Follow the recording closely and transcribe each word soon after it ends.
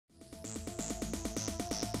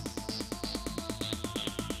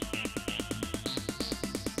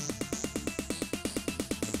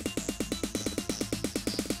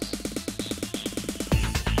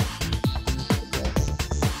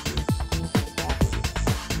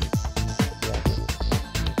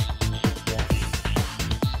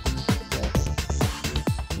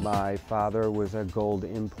My father was a gold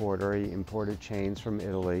importer. He imported chains from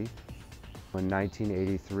Italy. In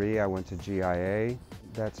 1983, I went to GIA.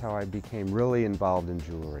 That's how I became really involved in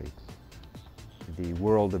jewelry. The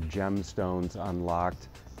world of gemstones unlocked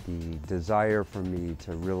the desire for me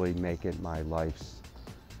to really make it my life's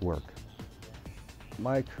work.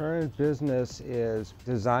 My current business is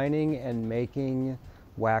designing and making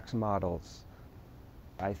wax models.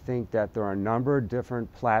 I think that there are a number of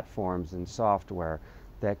different platforms and software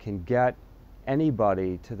that can get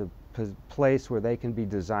anybody to the place where they can be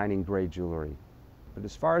designing great jewelry. But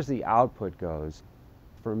as far as the output goes,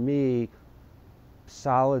 for me,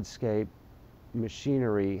 Solidscape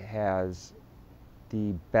machinery has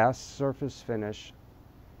the best surface finish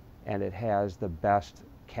and it has the best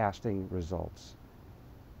casting results.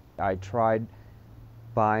 I tried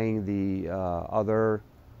buying the other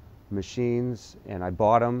machines and I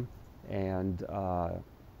bought them, and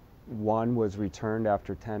one was returned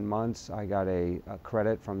after 10 months. I got a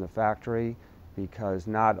credit from the factory because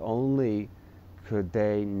not only could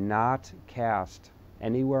they not cast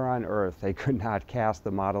anywhere on earth, they could not cast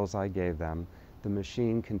the models I gave them. The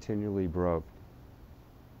machine continually broke.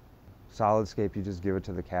 Solidscape, you just give it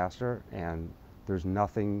to the caster and there's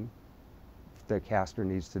nothing the caster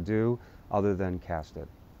needs to do other than cast it.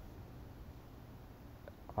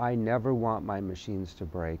 I never want my machines to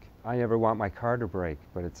break. I never want my car to break,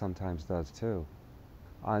 but it sometimes does too.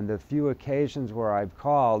 On the few occasions where I've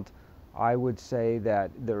called, I would say that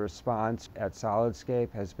the response at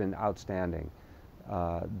Solidscape has been outstanding.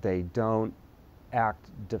 They don't act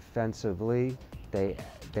defensively.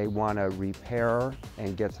 They want to repair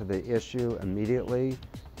and get to the issue immediately,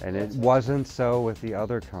 and it wasn't so with the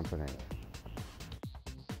other company.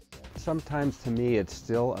 Sometimes to me it's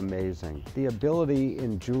still amazing. The ability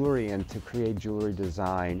in jewelry and to create jewelry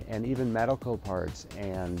design and even medical parts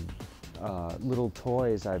and little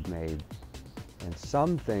toys I've made. And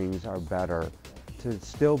some things are better to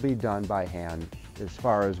still be done by hand as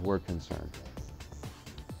far as we're concerned.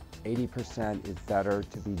 80% is better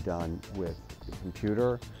to be done with the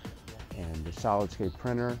computer and the Solidscape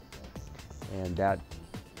printer, and that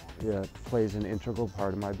plays an integral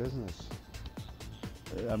part of my business.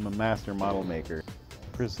 I'm a master model maker.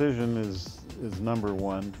 Precision is number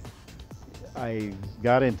one. I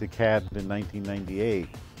got into CAD in 1998.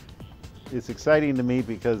 It's exciting to me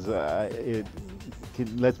because it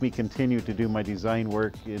lets me continue to do my design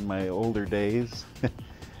work in my older days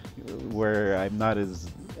where I'm not as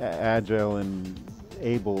agile and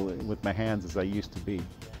able with my hands as I used to be.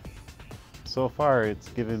 So far it's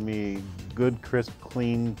given me good, crisp,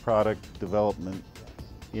 clean product development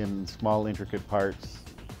in small intricate parts.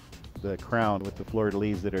 The crown with the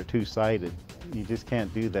fleur-de-lis that are two-sided, you just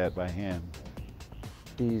can't do that by hand.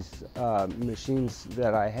 These machines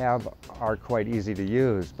that I have are quite easy to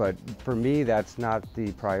use, but for me that's not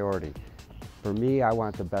the priority. For me, I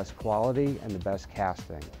want the best quality and the best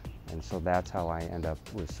casting, and so that's how I end up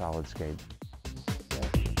with Solidscape.